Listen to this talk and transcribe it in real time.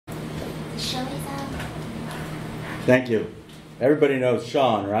Shelley's up. Thank you. Everybody knows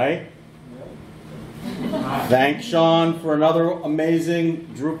Sean, right? Thank Sean for another amazing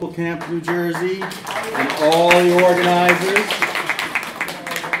DrupalCamp New Jersey and all the organizers.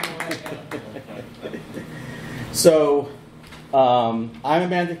 So, I'm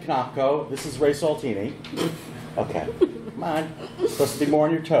Amanda Konopko. This is Ray Saltini. Okay, come on. Supposed to be more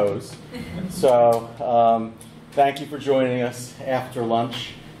on your toes. So, thank you for joining us after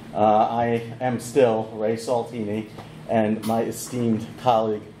lunch. I am still Ray Saltini, and my esteemed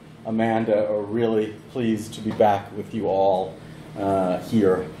colleague Amanda are really pleased to be back with you all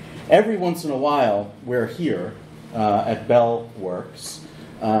here. Every once in a while, we're here at Bell Works.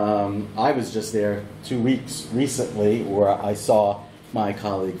 I was just there 2 weeks recently where I saw my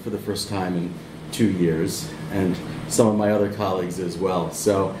colleague for the first time in 2 years, and some of my other colleagues as well.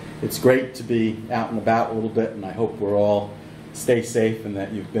 So it's great to be out and about a little bit, and I hope we're all stay safe and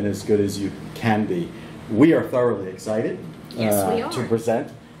that you've been as good as you can be. We are thoroughly excited to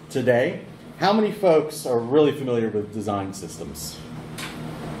present today. How many folks are really familiar with design systems?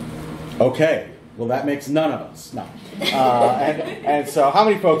 Okay, well that makes none of us. No. And so how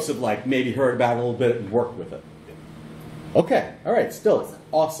many folks have maybe heard about it a little bit and worked with it? Okay, all right, still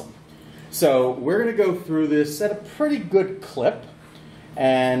awesome. So we're going to go through this at a pretty good clip,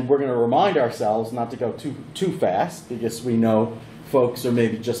 and we're going to remind ourselves not to go too fast because we know folks are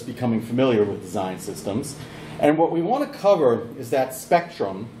maybe just becoming familiar with design systems. And what we want to cover is that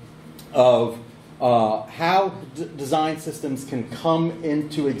spectrum of how design systems can come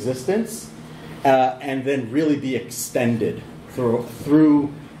into existence and then really be extended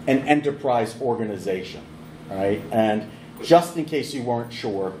through an enterprise organization, right? And just in case you weren't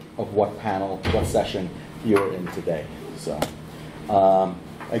sure of what session you're in today. So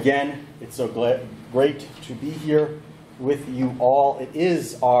again, it's so great to be here with you all. It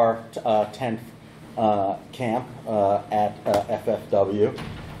is our 10th camp at FFW.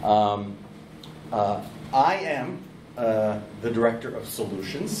 I am the Director of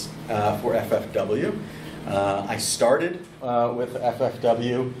Solutions for FFW. I started with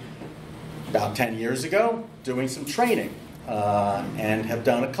FFW about 10 years ago doing some training and have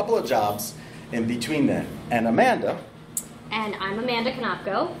done a couple of jobs in between then. And Amanda. And I'm Amanda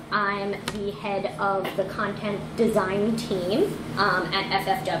Konopko. I'm the head of the content design team at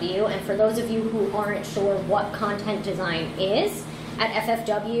FFW. And for those of you who aren't sure what content design is, at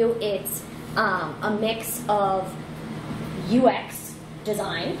FFW it's a mix of UX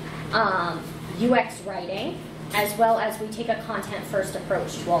design, UX writing, as well as we take a content-first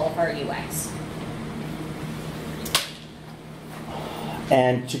approach to all of our UX.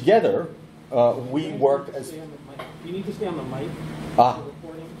 And together, we work as... You need to stay on the mic.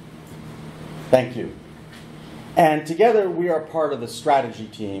 Thank you. And together, we are part of the strategy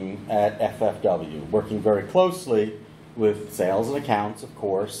team at FFW, working very closely with sales and accounts, of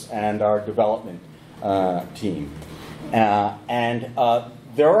course, and our development team. And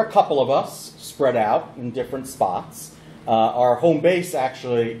there are a couple of us spread out in different spots. Our home base,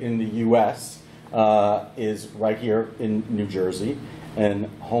 actually, in the U.S. Is right here in New Jersey, in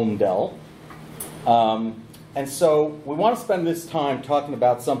Homedale. And so we want to spend this time talking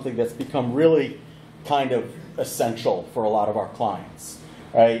about something that's become really kind of essential for a lot of our clients,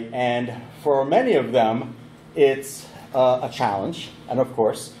 right? And for many of them, it's a challenge, and of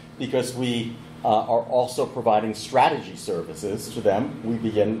course, because we are also providing strategy services to them, we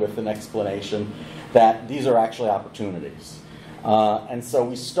begin with an explanation that these are actually opportunities. And so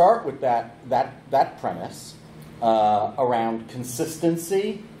we start with that premise around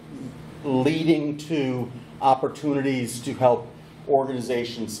consistency leading to opportunities to help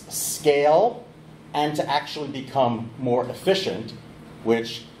organizations scale and to actually become more efficient,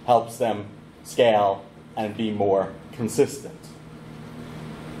 which helps them scale and be more consistent.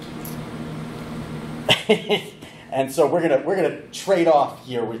 And so we're gonna trade off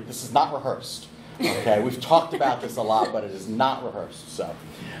here. This is not rehearsed. Okay, we've talked about this a lot, but it is not rehearsed.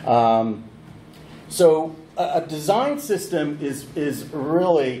 So, a design system is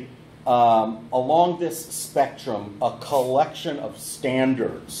really along this spectrum a collection of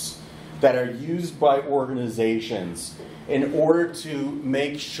standards that are used by organizations in order to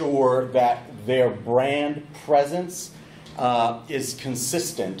make sure that their brand presence is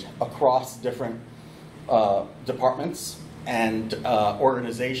consistent across different departments and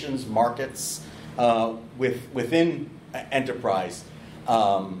organizations, markets within enterprises.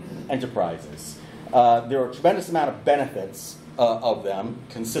 There are a tremendous amount of benefits of them.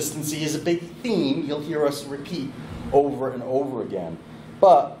 Consistency is a big theme you'll hear us repeat over and over again.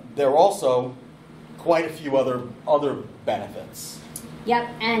 But there are also quite a few other benefits. Yep,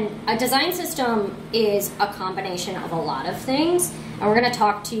 and a design system is a combination of a lot of things. And we're going to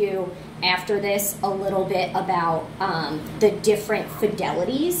talk to you after this a little bit about the different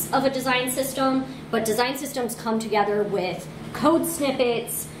fidelities of a design system. But design systems come together with code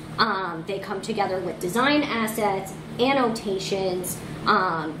snippets, they come together with design assets, annotations.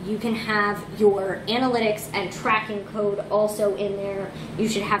 You can have your analytics and tracking code also in there. You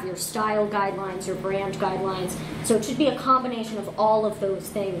should have your style guidelines, your brand guidelines. So it should be a combination of all of those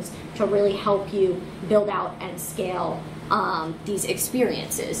things to really help you build out and scale these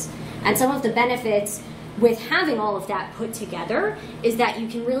experiences. And some of the benefits with having all of that put together is that you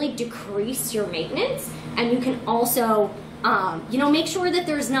can really decrease your maintenance, and you can also make sure that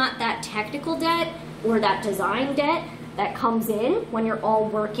there's not that technical debt or that design debt that comes in when you're all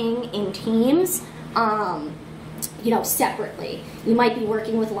working in teams, separately. You might be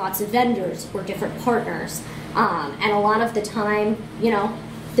working with lots of vendors or different partners, and a lot of the time,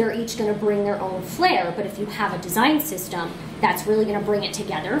 they're each going to bring their own flair, but if you have a design system, that's really going to bring it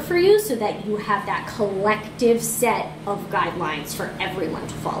together for you so that you have that collective set of guidelines for everyone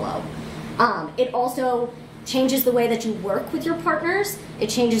to follow. It also changes the way that you work with your partners. It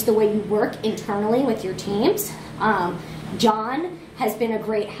changes the way you work internally with your teams. John has been a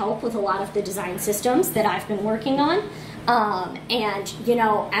great help with a lot of the design systems that I've been working on.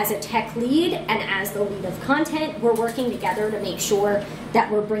 As a tech lead and as the lead of content, we're working together to make sure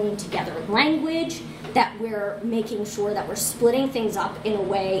that we're bringing together language, that we're making sure that we're splitting things up in a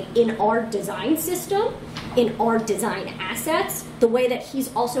way in our design system, in our design assets, the way that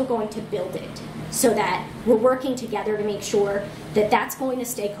he's also going to build it, so that we're working together to make sure that that's going to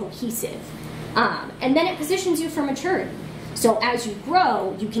stay cohesive. And then it positions you for maturity. So as you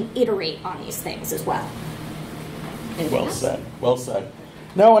grow, you can iterate on these things as well. Well said. Well said.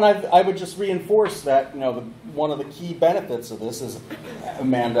 No, and I would just reinforce that one of the key benefits of this, is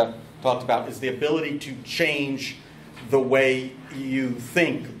Amanda talked about, is the ability to change the way you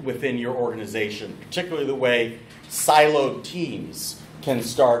think within your organization, particularly the way siloed teams can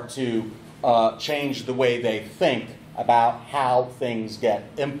start to change the way they think about how things get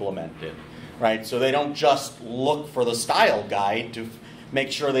implemented, right? So they don't just look for the style guide to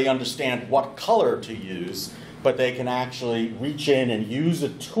make sure they understand what color to use, but they can actually reach in and use a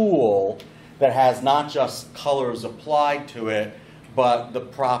tool that has not just colors applied to it, but the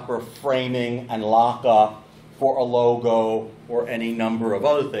proper framing and lockup for a logo or any number of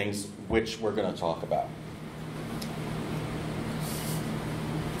other things, which we're going to talk about.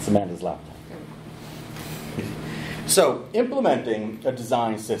 It's Amanda's laptop. So implementing a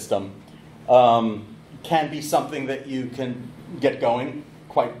design system can be something that you can get going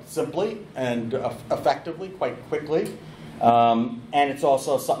quite simply and effectively, quite quickly. And it's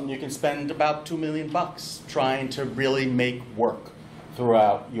also something you can spend about $2 million trying to really make work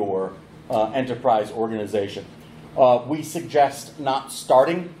throughout your enterprise organization. We suggest not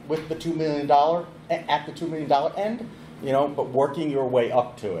starting with the $2 million, at the $2 million end, but working your way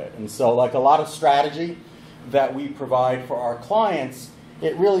up to it. And so like a lot of strategy that we provide for our clients,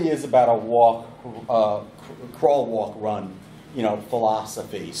 it really is about a crawl, walk, run,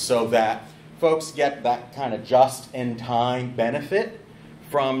 philosophy, so that folks get that kind of just-in-time benefit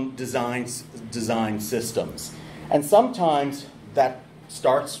from design systems. And sometimes that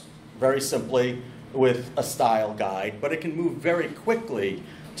starts very simply with a style guide, but it can move very quickly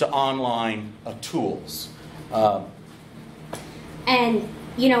to online tools. And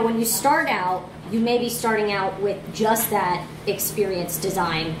when you start out, you may be starting out with just that experience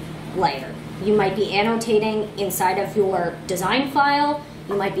design layer. You might be annotating inside of your design file.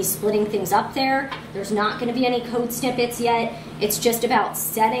 You might be splitting things up there. There's not going to be any code snippets yet. It's just about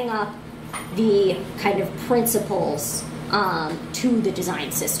setting up the kind of principles to the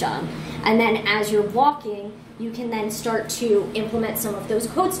design system. And then as you're walking, you can then start to implement some of those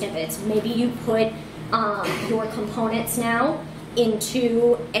code snippets. Maybe you put your components now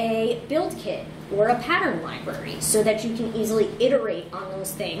into a build kit or a pattern library so that you can easily iterate on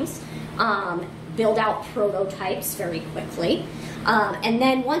those things, build out prototypes very quickly. And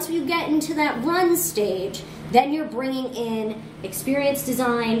then once you get into that run stage, then you're bringing in experience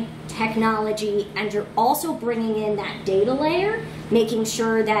design, technology, and you're also bringing in that data layer, making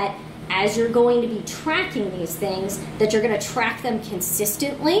sure that as you're going to be tracking these things, that you're going to track them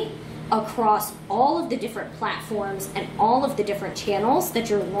consistently across all of the different platforms and all of the different channels that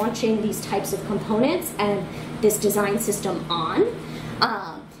you're launching these types of components and this design system on.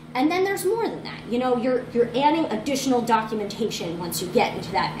 And then there's more than that. You're adding additional documentation once you get into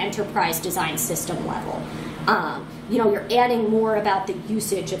that enterprise design system level. You're adding more about the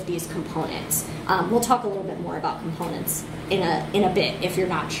usage of these components. We'll talk a little bit more about components in a bit if you're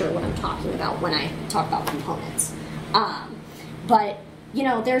not sure what I'm talking about when I talk about components. But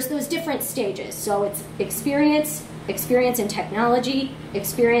there's those different stages. So it's experience and technology,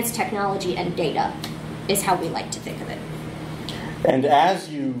 experience, technology, and data is how we like to think of it. And as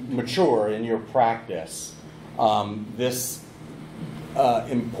you mature in your practice, this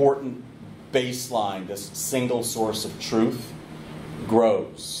important baseline, this single source of truth,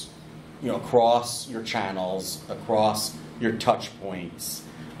 grows, across your channels, across your touch points,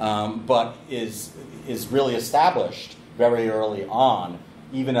 but is really established very early on,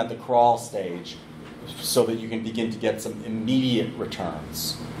 even at the crawl stage, so that you can begin to get some immediate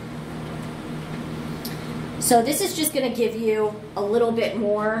returns. So this is just going to give you a little bit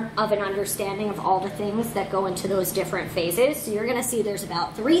more of an understanding of all the things that go into those different phases. So you're going to see there's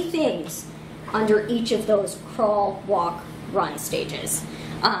about 3 things under each of those crawl, walk, run stages.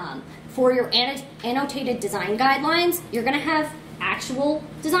 For your annotated design guidelines, you're going to have actual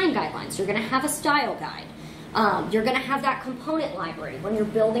design guidelines. You're going to have a style guide. You're going to have that component library. When you're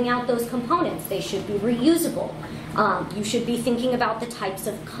building out those components, they should be reusable. You should be thinking about the types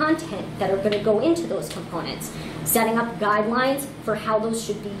of content that are going to go into those components, setting up guidelines for how those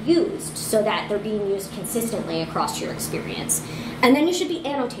should be used so that they're being used consistently across your experience. And then you should be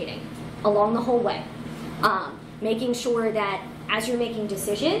annotating along the whole way, making sure that as you're making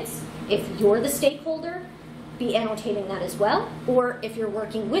decisions, if you're the stakeholder, be annotating that as well, or if you're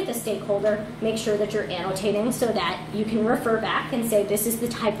working with a stakeholder, make sure that you're annotating so that you can refer back and say, this is the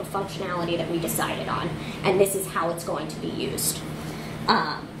type of functionality that we decided on, and this is how it's going to be used.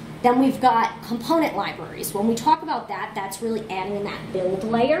 Then we've got component libraries. When we talk about that, that's really adding in that build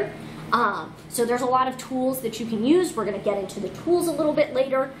layer. So there's a lot of tools that you can use. We're going to get into the tools a little bit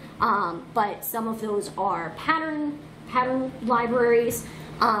later, but some of those are pattern libraries.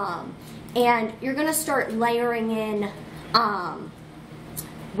 And you're going to start layering in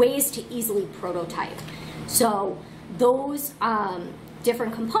ways to easily prototype. So those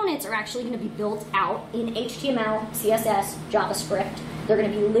different components are actually going to be built out in HTML, CSS, JavaScript. They're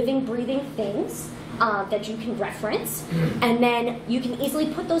going to be living, breathing things that you can reference. And then you can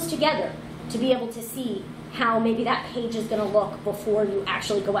easily put those together to be able to see how maybe that page is going to look before you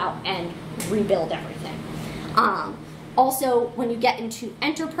actually go out and rebuild everything. Also, when you get into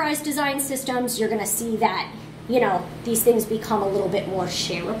enterprise design systems, you're going to see that, these things become a little bit more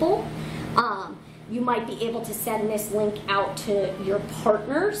shareable. You might be able to send this link out to your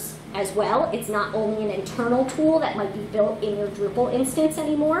partners as well. It's not only an internal tool that might be built in your Drupal instance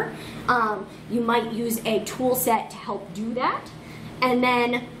anymore. You might use a tool set to help do that. And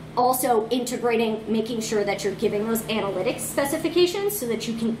then also integrating, making sure that you're giving those analytics specifications so that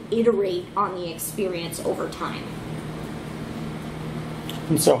you can iterate on the experience over time.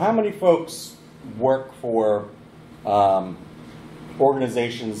 And so how many folks work for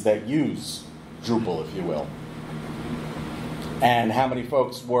organizations that use Drupal, if you will? And how many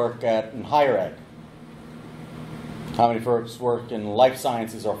folks work in higher ed? How many folks work in life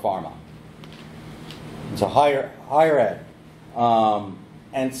sciences or pharma? And so higher ed.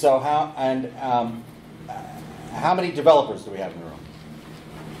 And so how many developers do we have in the room?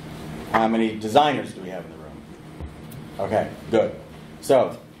 How many designers do we have in the room? Okay, good.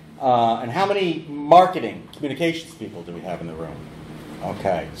 So, and how many marketing communications people do we have in the room?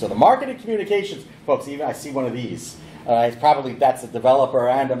 Okay, so the marketing communications folks, even I see one of these. That's a developer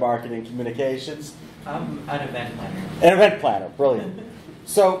and a marketing communications. I'm an event planner. An event planner, brilliant.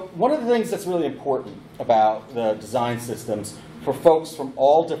 So one of the things that's really important about the design systems for folks from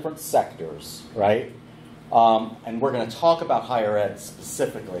all different sectors, right? And we're going to talk about higher ed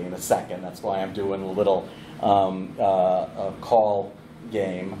specifically in a second. That's why I'm doing a little call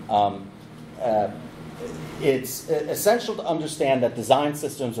game. It's essential to understand that design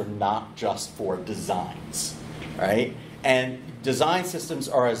systems are not just for designs, right? And design systems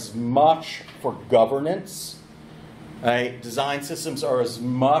are as much for governance, right? Design systems are as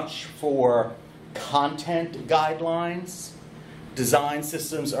much for content guidelines. Design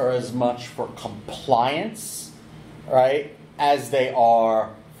systems are as much for compliance, right, as they are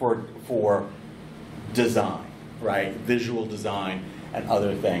for design, right? Visual design and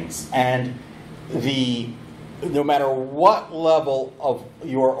other things. And no matter what level of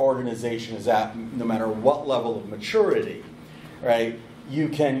your organization is at, no matter what level of maturity, right, you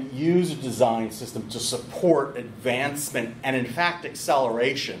can use a design system to support advancement and, in fact,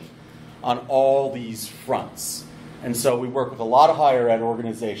 acceleration on all these fronts. And so we work with a lot of higher ed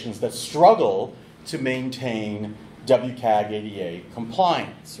organizations that struggle to maintain WCAG 88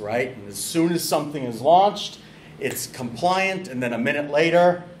 compliance, right? And as soon as something is launched, it's compliant, and then a minute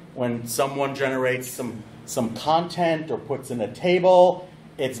later, when someone generates some content or puts in a table,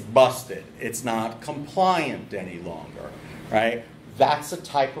 it's busted. It's not compliant any longer, right? That's a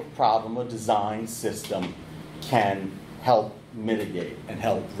type of problem a design system can help mitigate and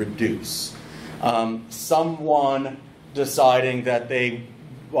help reduce. Someone deciding that they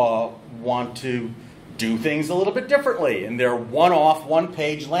want to do things a little bit differently in their one-off,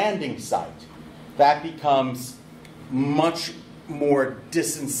 one-page landing site. That becomes much more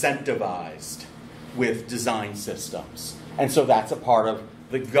disincentivized with design systems. And so that's a part of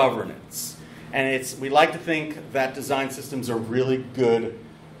the governance. And we like to think that design systems are really good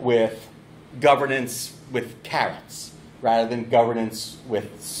with governance with carrots rather than governance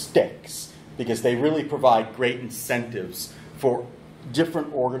with sticks, because they really provide great incentives for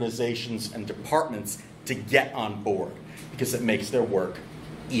different organizations and departments to get on board, because it makes their work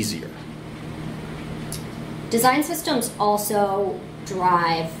easier. Design systems also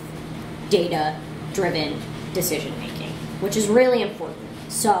drive data-driven decision-making, which is really important.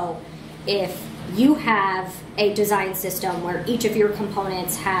 So if you have a design system where each of your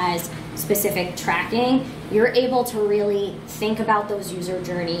components has specific tracking, you're able to really think about those user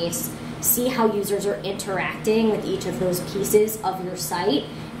journeys, see how users are interacting with each of those pieces of your site,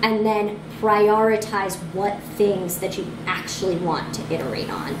 and then prioritize what things that you actually want to iterate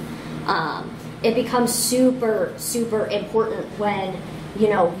on. It becomes super, super important when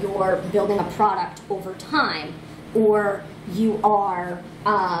you're building a product over time, or you are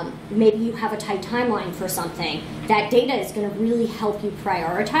maybe you have a tight timeline for something. That data is going to really help you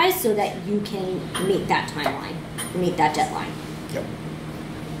prioritize so that you can meet that timeline, meet that deadline. Yep.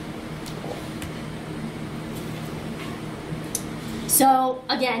 So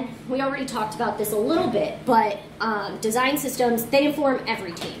again, we already talked about this a little bit, but design systems, they inform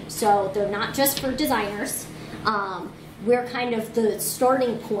every team. So they're not just for designers. We're kind of the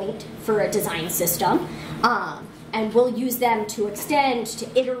starting point for a design system. And we'll use them to extend,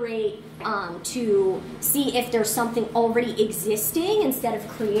 to iterate, to see if there's something already existing instead of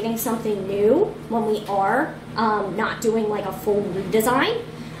creating something new when we are not doing like a full redesign.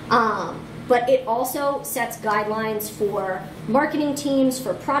 But it also sets guidelines for marketing teams,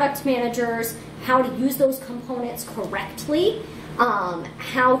 for product managers, how to use those components correctly,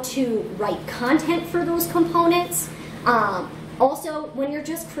 how to write content for those components. Also, when you're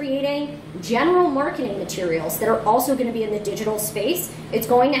just creating general marketing materials that are also going to be in the digital space, it's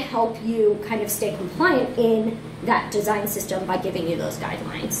going to help you kind of stay compliant in that design system by giving you those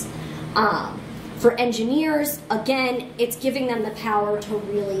guidelines. For engineers, again, it's giving them the power to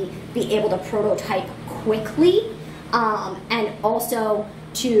really be able to prototype quickly, and also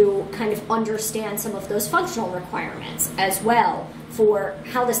to kind of understand some of those functional requirements as well for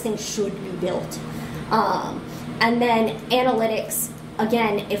how this thing should be built. And then analytics,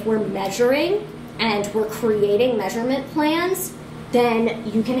 again, if we're measuring and we're creating measurement plans, then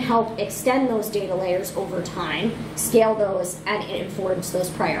you can help extend those data layers over time, scale those, and it informs those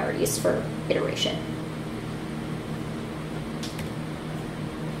priorities for iteration.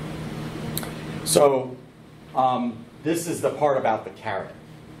 So this is the part about the carrot,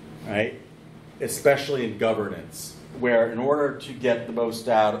 right? Especially in governance, where in order to get the most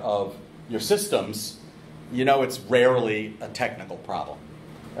out of your systems, it's rarely a technical problem,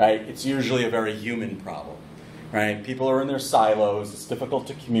 right? It's usually a very human problem, right? People are in their silos. It's difficult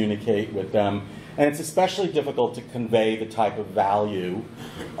to communicate with them. And it's especially difficult to convey the type of value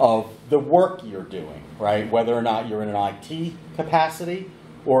of the work you're doing, right? Whether or not you're in an IT capacity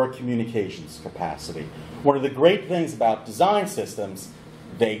or a communications capacity. One of the great things about design systems,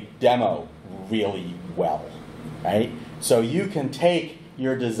 they demo really well, right? So you can take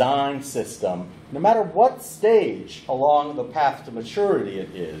your design system, no matter what stage along the path to maturity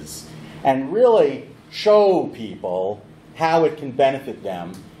it is, and really show people how it can benefit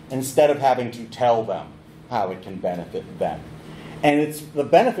them instead of having to tell them how it can benefit them. And the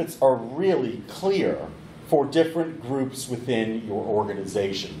benefits are really clear for different groups within your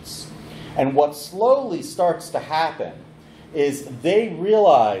organizations. And what slowly starts to happen is they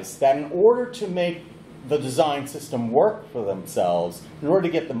realize that in order to make the design system work for themselves, in order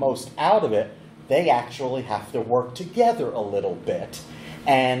to get the most out of it, they actually have to work together a little bit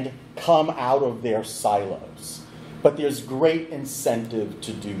and come out of their silos. But there's great incentive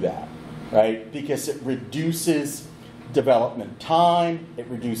to do that, right? Because it reduces development time, it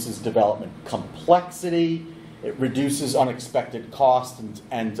reduces development complexity, it reduces unexpected costs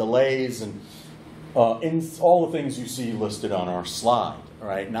and delays, and in all the things you see listed on our slide,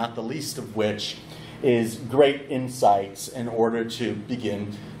 right? Not the least of which is great insights in order to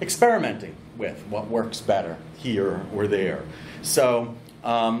begin experimenting with what works better here or there. So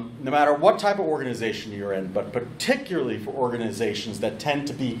no matter what type of organization you're in, but particularly for organizations that tend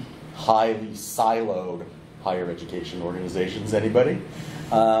to be highly siloed, higher education organizations, anybody?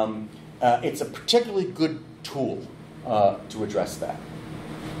 It's a particularly good tool to address that.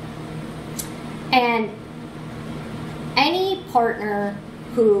 And any partner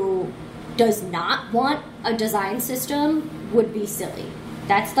who does not want a design system would be silly.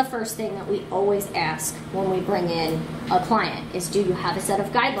 That's the first thing that we always ask when we bring in a client is, do you have a set of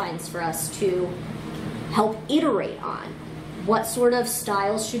guidelines for us to help iterate on? What sort of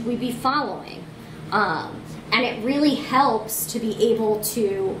styles should we be following? And it really helps to be able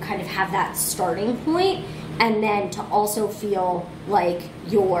to kind of have that starting point and then to also feel like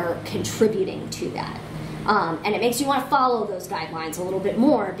you're contributing to that. And it makes you want to follow those guidelines a little bit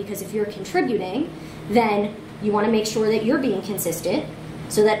more, because if you're contributing, then you want to make sure that you're being consistent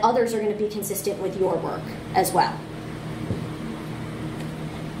so that others are going to be consistent with your work as well.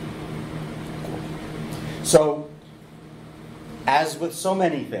 So, as with so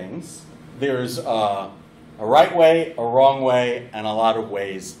many things, there's a right way, a wrong way, and a lot of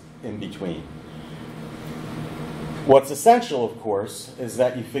ways in between. What's essential, of course, is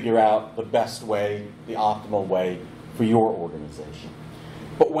that you figure out the best way, the optimal way for your organization.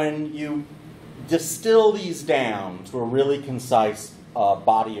 But when you distill these down to a really concise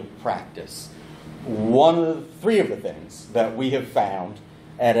body of practice, three of the things that we have found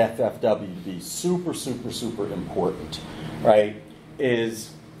at FFW to be super, super, super important, right,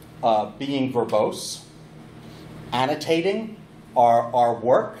 is being verbose, annotating our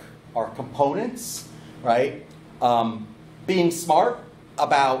work, our components, right? Being smart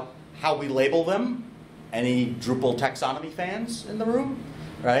about how we label them. Any Drupal taxonomy fans in the room,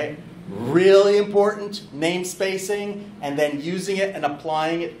 right? Really important, name spacing, and then using it and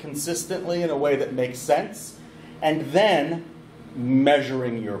applying it consistently in a way that makes sense. And then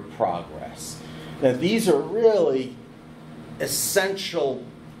measuring your progress. Now, these are really essential,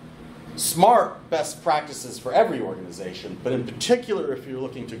 smart best practices for every organization, but in particular if you're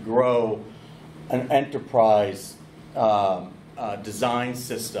looking to grow an enterprise design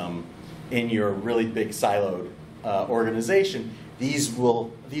system in your really big siloed organization, these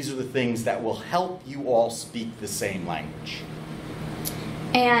are the things that will help you all speak the same language.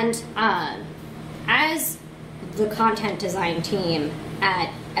 And as the content design team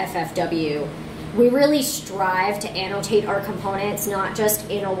at FFW, we really strive to annotate our components not just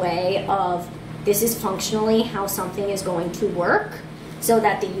in a way of this is functionally how something is going to work so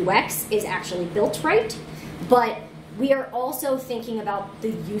that the UX is actually built right, but we are also thinking about the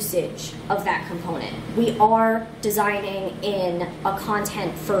usage of that component. We are designing in a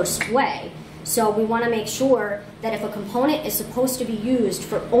content-first way. So we want to make sure that if a component is supposed to be used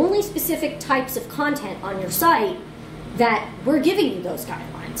for only specific types of content on your site, that we're giving you those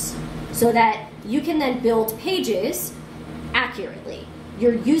guidelines so that you can then build pages accurately.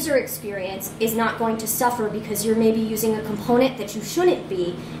 Your user experience is not going to suffer because you're maybe using a component that you shouldn't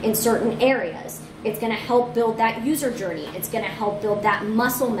be in certain areas. It's going to help build that user journey. It's going to help build that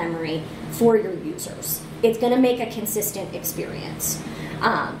muscle memory for your users. It's going to make a consistent experience.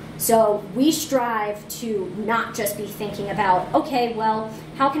 So we strive to not just be thinking about, okay, well,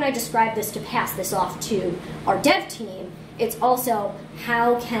 how can I describe this to pass this off to our dev team? It's also,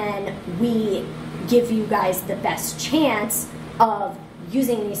 how can we give you guys the best chance of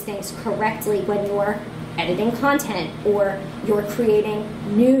using these things correctly when you're editing content or you're creating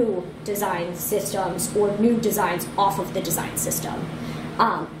new design systems or new designs off of the design system.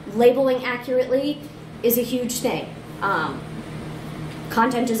 Labeling accurately is a huge thing.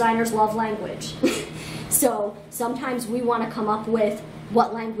 Content designers love language. So sometimes we want to come up with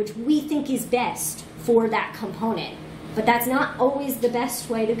what language we think is best for that component. But that's not always the best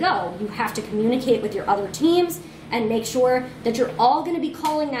way to go. You have to communicate with your other teams and make sure that you're all going to be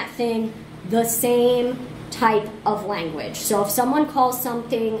calling that thing the same type of language. So if someone calls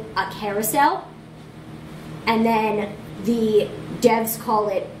something a carousel, and then the devs call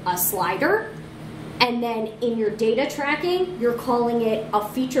it a slider, and then in your data tracking, you're calling it a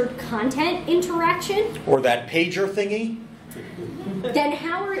featured content interaction, or that pager thingy, then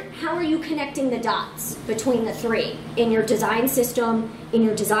how are you connecting the dots between the three in your design system, in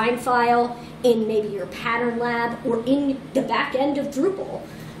your design file, in maybe your pattern lab, or in the back end of Drupal,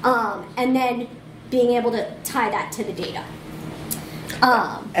 and then being able to tie that to the data.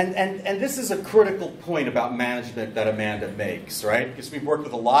 And this is a critical point about management that Amanda makes, right? Because we've worked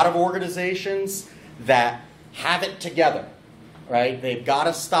with a lot of organizations that have it together, right? They've got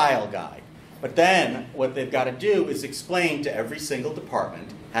a style guide. But then what they've got to do is explain to every single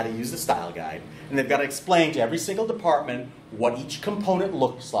department how to use the style guide, and they've got to explain to every single department what each component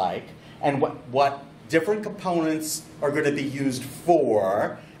looks like and what different components are going to be used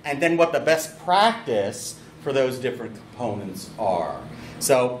for, and then what the best practice for those different components are.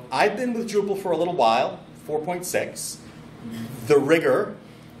 So I've been with Drupal for a little while, 4.6. The rigor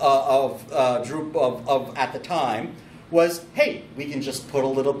of Drupal at the time was, hey, we can just put a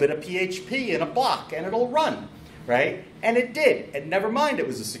little bit of PHP in a block and it'll run, right? And it did. And never mind it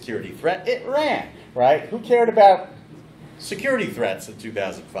was a security threat, it ran, right? Who cared about security threats in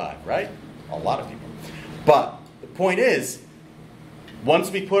 2005, right? A lot of people. But the point is,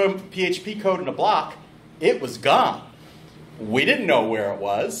 once we put a PHP code in a block, it was gone. We didn't know where it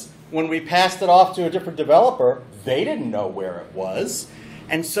was. When we passed it off to a different developer, they didn't know where it was.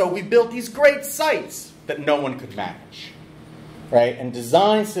 And so we built these great sites that no one could manage, right? And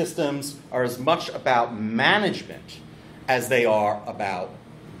design systems are as much about management as they are about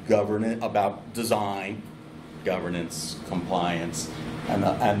governance, about design, governance, compliance,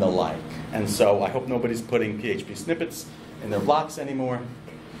 and the like. And so I hope nobody's putting PHP snippets in their blocks anymore.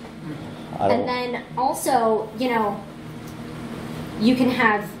 And then also, you know, you can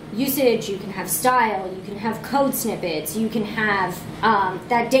have usage, you can have style, you can have code snippets, you can have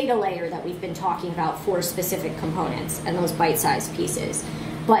that data layer that we've been talking about for specific components and those bite-sized pieces.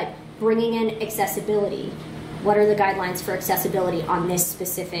 But bringing in accessibility, what are the guidelines for accessibility on this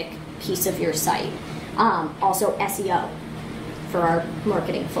specific piece of your site? Also SEO for our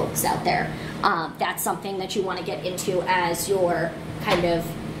marketing folks out there. That's something that you want to get into as you're kind of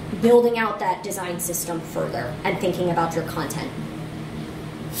building out that design system further and thinking about your content.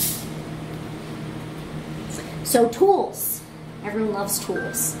 So tools. Everyone loves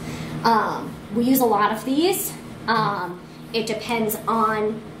tools. We use a lot of these. It depends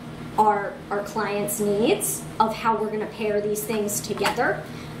on our client's needs of how we're going to pair these things together.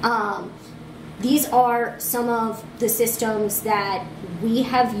 These are some of the systems that we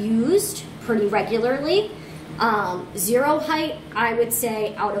have used pretty regularly. Zero Height, I would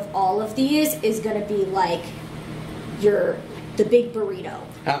say, out of all of these, is going to be like the big burrito.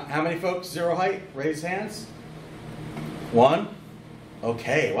 How many folks, Zero Height? Raise hands. One?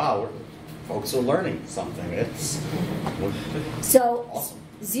 Okay, wow, folks are learning something. It's so awesome.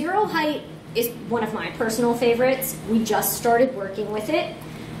 Zero Height is one of my personal favorites. We just started working with it.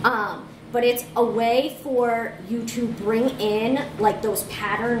 But it's a way for you to bring in like those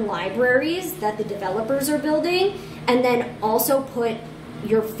pattern libraries that the developers are building, and then also put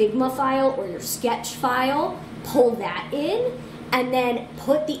your Figma file or your Sketch file, pull that in, and then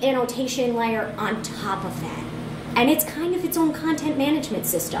put the annotation layer on top of that. And it's kind of its own content management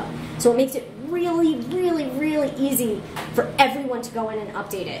system. So it makes it really, really, really easy for everyone to go in and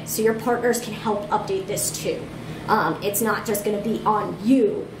update it. So your partners can help update this too. It's not just going to be on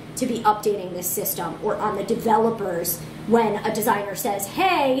you to be updating this system or on the developers when a designer says,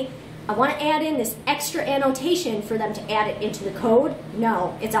 hey, I want to add in this extra annotation for them to add it into the code.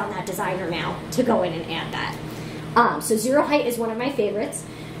 No, it's on that designer now to go in and add that. So Zero Height is one of my favorites.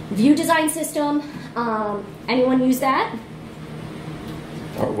 View design system, anyone use that?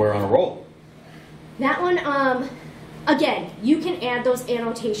 We're on a roll. That one, again, you can add those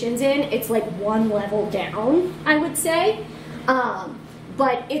annotations in. It's like one level down, I would say.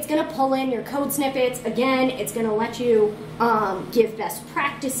 But it's going to pull in your code snippets. Again, it's going to let you give best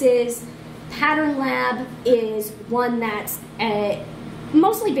practices. Pattern Lab is one that's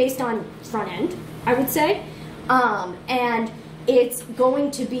mostly based on front end, I would say. And it's going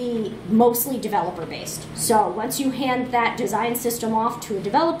to be mostly developer based. So once you hand that design system off to a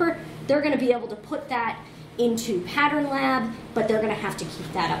developer, they're going to be able to put that into Pattern Lab, but they're going to have to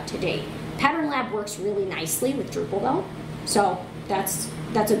keep that up to date. Pattern Lab works really nicely with Drupal though. So that's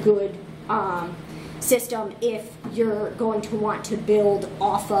a good system if you're going to want to build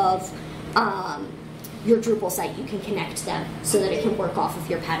off of your Drupal site. You can connect them so that it can work off of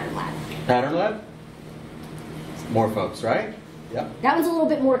your Pattern Lab. Pattern Lab? More folks, right? Yep. That one's a little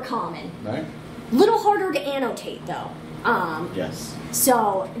bit more common. Right. Little harder to annotate though. Yes.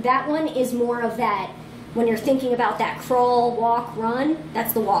 So that one is more of that, when you're thinking about that crawl, walk, run,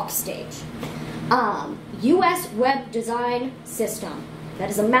 that's the walk stage. US Web Design System. That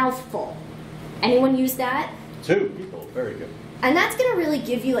is a mouthful. Anyone use that? 2 people. Very good. And that's going to really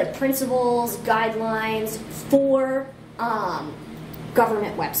give you like principles, guidelines for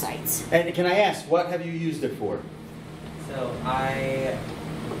government websites. And can I ask, what have you used it for? So I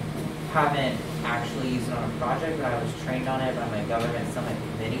haven't actually used it on a project, but I was trained on it by my government summit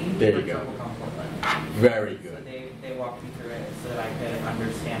committee. There you for go. DrupalCamp Portland. Very So good. they walked me through it so that I could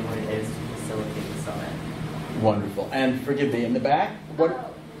understand what it is facilitate the summit. Wonderful. And forgive me, in the back,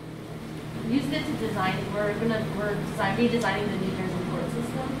 what? Using it to design, we're redesigning the New Jersey court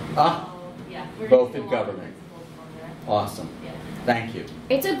system. Ah, So, yeah, we're both using in a lot of government. principles from there. Awesome. Yeah. Thank you.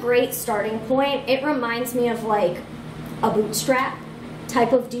 It's a great starting point. It reminds me of like a bootstrap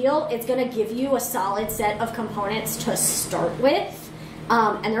type of deal. It's going to give you a solid set of components to start with.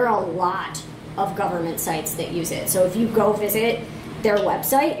 And there are a lot of government sites that use it. So if you go visit their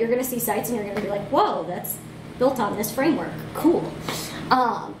website, you're going to see sites and you're going to be like, whoa, that's built on this framework. Cool.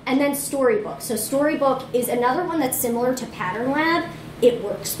 And then Storybook. So Storybook is another one that's similar to Pattern Lab. It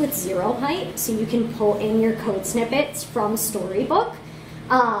works with zero height, so you can pull in your code snippets from Storybook.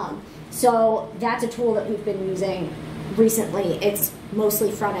 So that's a tool that we've been using recently. It's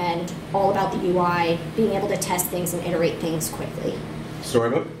mostly front end, all about the UI, being able to test things and iterate things quickly.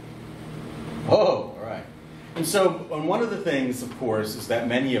 Storybook? Oh, all right. And so, and one of the things, of course, is that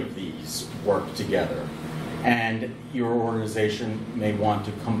many of these work together. And your organization may want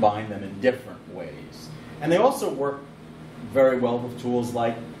to combine them in different ways. And they also work very well with tools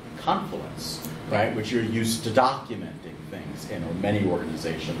like Confluence, right, which you're used to documenting things in, or many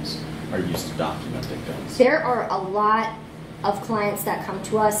organizations are used to documenting things. There are a lot of clients that come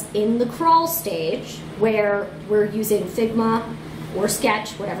to us in the crawl stage where we're using Figma or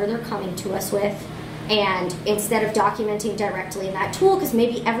Sketch, whatever they're coming to us with, and instead of documenting directly in that tool, because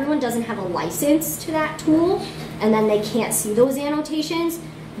maybe everyone doesn't have a license to that tool, and then they can't see those annotations,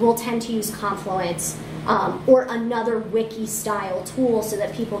 we'll tend to use Confluence or another wiki-style tool so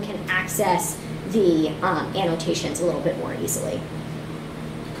that people can access the annotations a little bit more easily.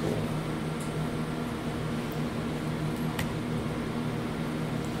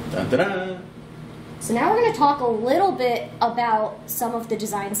 Dun, dun, dun. So now we're going to talk a little bit about some of the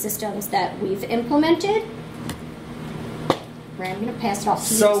design systems that we've implemented. Ray, I'm going to pass it off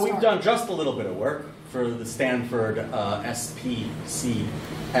to you. So we've done just a little bit of work for the Stanford SPCS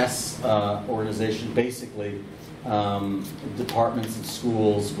organization, basically departments and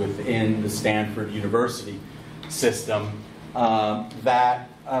schools within the Stanford University system that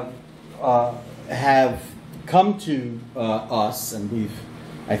have come to us, and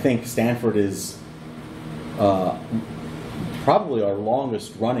I think Stanford is probably our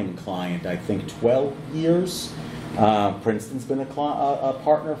longest running client, I think 12 years. Princeton's been a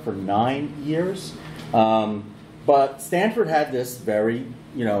partner for 9 years. But Stanford had this very,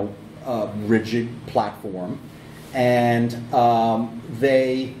 rigid platform, and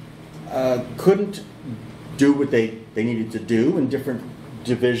they couldn't do what they needed to do, and different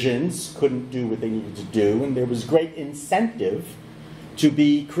divisions couldn't do what they needed to do, and there was great incentive to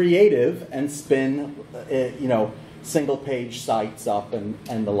be creative and spin, single-page sites up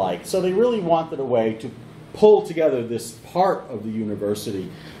and the like. So they really wanted a way to pull together this part of the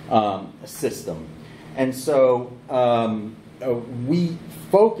university system. And so we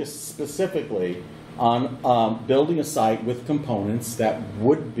focused specifically on building a site with components that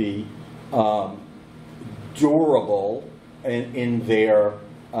would be durable in their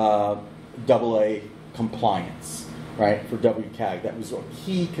AA compliance, right, for WCAG. That was a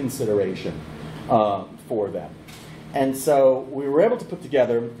key consideration for them. And so we were able to put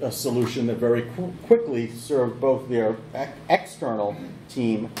together a solution that very quickly served both their external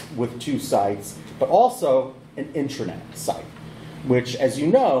team with 2 sites, but also an intranet site, which, as you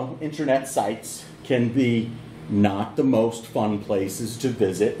know, intranet sites can be not the most fun places to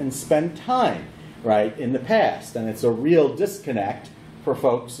visit and spend time, right, in the past. And it's a real disconnect for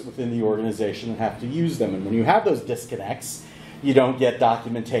folks within the organization that have to use them. And when you have those disconnects, you don't get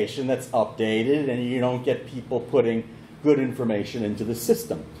documentation that's updated, and you don't get people putting good information into the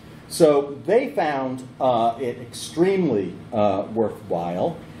system. So they found it extremely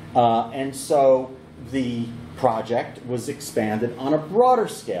worthwhile, and so the project was expanded on a broader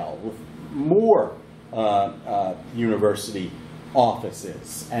scale with more university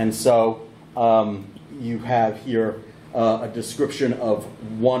offices. And so you have here a description of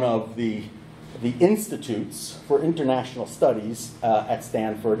one of the institutes for international studies at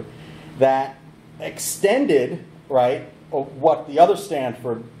Stanford that extended, right, what the other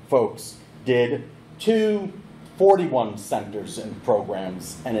Stanford folks did to 41 centers and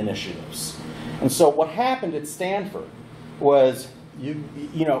programs and initiatives. And so what happened at Stanford was,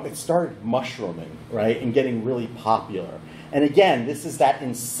 it started mushrooming, right, and getting really popular. And again, this is that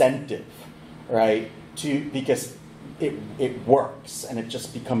incentive, right, because it works and it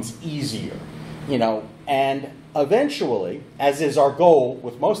just becomes easier. And eventually, as is our goal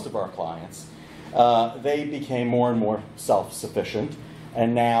with most of our clients, they became more and more self-sufficient.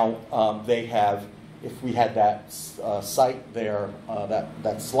 And now they have, if we had that site there,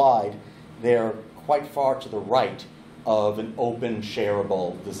 that slide, they're quite far to the right of an open,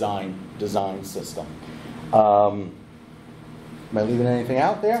 shareable design system. Am I leaving anything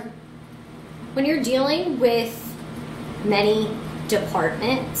out there? When you're dealing with many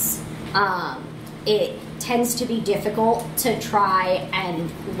departments, it tends to be difficult to try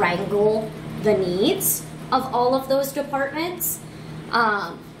and wrangle the needs of all of those departments.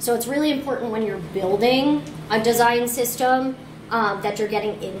 So it's really important when you're building a design system that you're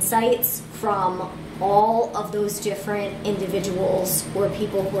getting insights from all of those different individuals or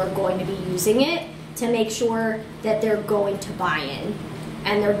people who are going to be using it to make sure that they're going to buy in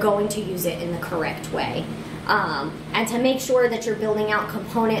and they're going to use it in the correct way. And to make sure that you're building out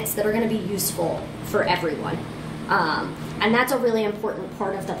components that are going to be useful for everyone. And that's a really important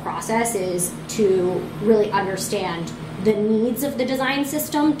part of the process, is to really understand the needs of the design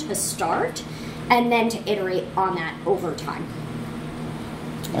system to start, and then to iterate on that over time.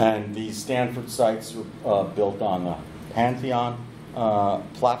 And these Stanford sites were built on the Pantheon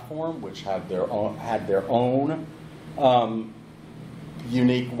platform, which had their own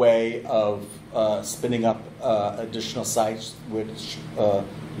unique way of spinning up additional sites which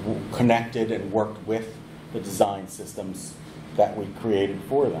connected and worked with the design systems that we created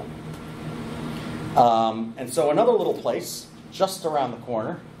for them. And so another little place just around the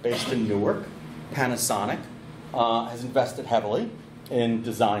corner, based in Newark, Panasonic, has invested heavily in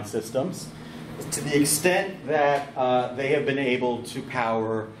design systems to the extent that they have been able to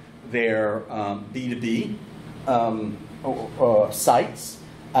power their B2B sites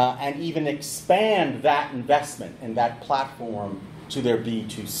and even expand that investment in that platform to their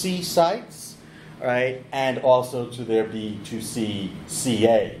B2C sites, right, and also to their B2C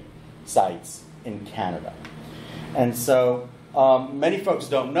CA sites in Canada. And so many folks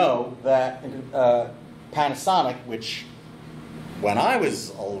don't know that Panasonic, which when I was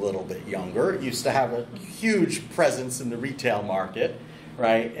a little bit younger, used to have a huge presence in the retail market,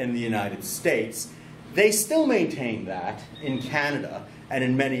 right, in the United States, they still maintain that in Canada and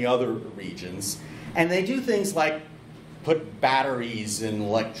in many other regions. And they do things like put batteries in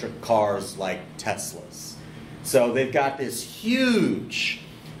electric cars like Teslas. So they've got this huge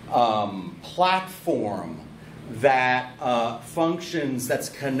platform that functions, that's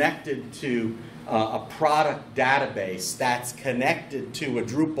connected to a product database, that's connected to a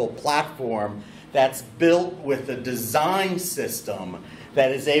Drupal platform, that's built with a design system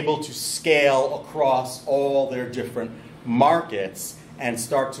that is able to scale across all their different markets and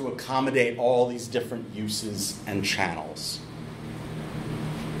start to accommodate all these different uses and channels.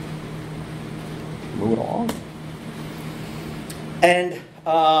 Move it along. And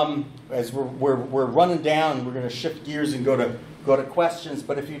as we're running down, we're going to shift gears and go to questions.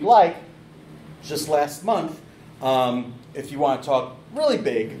 But if you'd like, just last month, if you want to talk really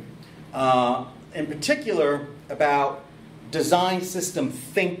big, in particular about design system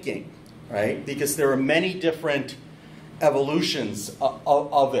thinking, right? Because there are many different evolutions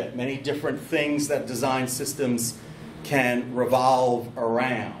of it, many different things that design systems can revolve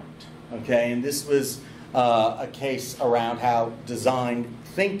around, okay? And this was a case around how design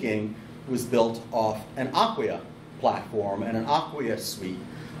thinking was built off an Acquia platform and an Acquia suite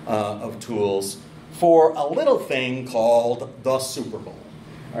of tools for a little thing called the Super Bowl,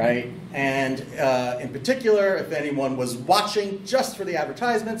 right? And in particular, if anyone was watching just for the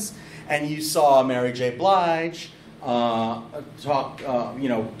advertisements and you saw Mary J. Blige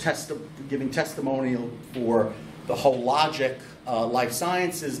giving testimonial for the Hologic Life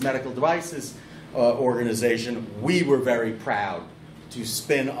Sciences Medical Devices organization, we were very proud to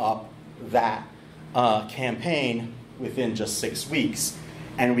spin up that campaign within just 6 weeks.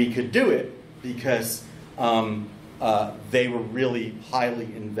 And we could do it because they were really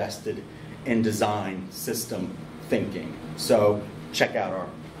highly invested in design system thinking. So check out our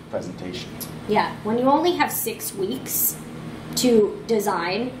presentation. Yeah, when you only have 6 weeks to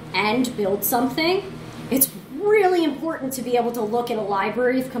design and build something, it's really important to be able to look at a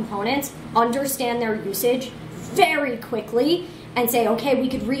library of components, understand their usage very quickly, and say, okay, we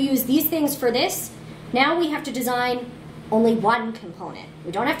could reuse these things for this. Now we have to design only one component.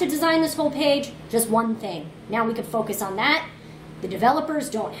 We don't have to design this whole page, just one thing. Now we could focus on that. The developers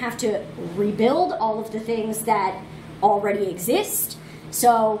don't have to rebuild all of the things that already exist.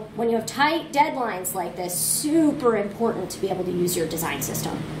 So when you have tight deadlines like this, super important to be able to use your design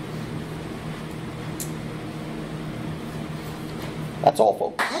system. That's all,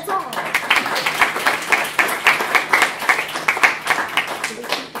 folks. That's all. Do we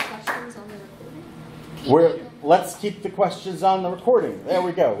keep the questions on the recording? Let's keep the questions on the recording. There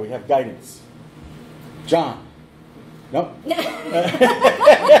we go. We have guidance. John. Nope.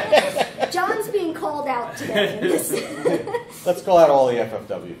 John out today in this. Let's call out all the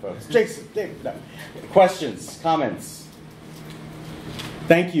FFW folks. Jason, David, no. Questions, comments?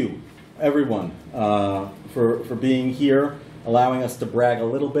 Thank you, everyone, for being here, allowing us to brag a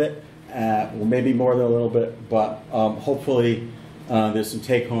little bit, well, maybe more than a little bit, but hopefully there's some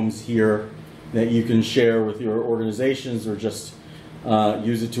take-homes here that you can share with your organizations or just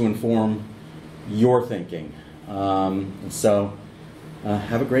use it to inform your thinking. So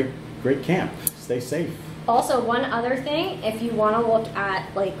have a great camp. Stay safe. Also, one other thing, if you want to look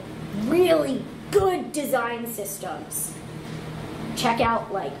at like really good design systems, check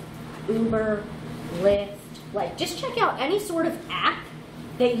out like Uber, Lyft, like just check out any sort of app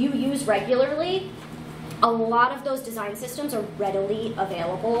that you use regularly. A lot of those design systems are readily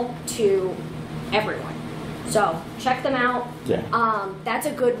available to everyone. So check them out. Yeah. That's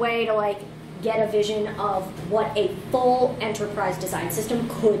a good way to like get a vision of what a full enterprise design system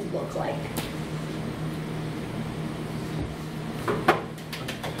could look like.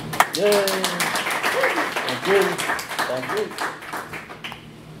 Yay! Thank you. Thank you.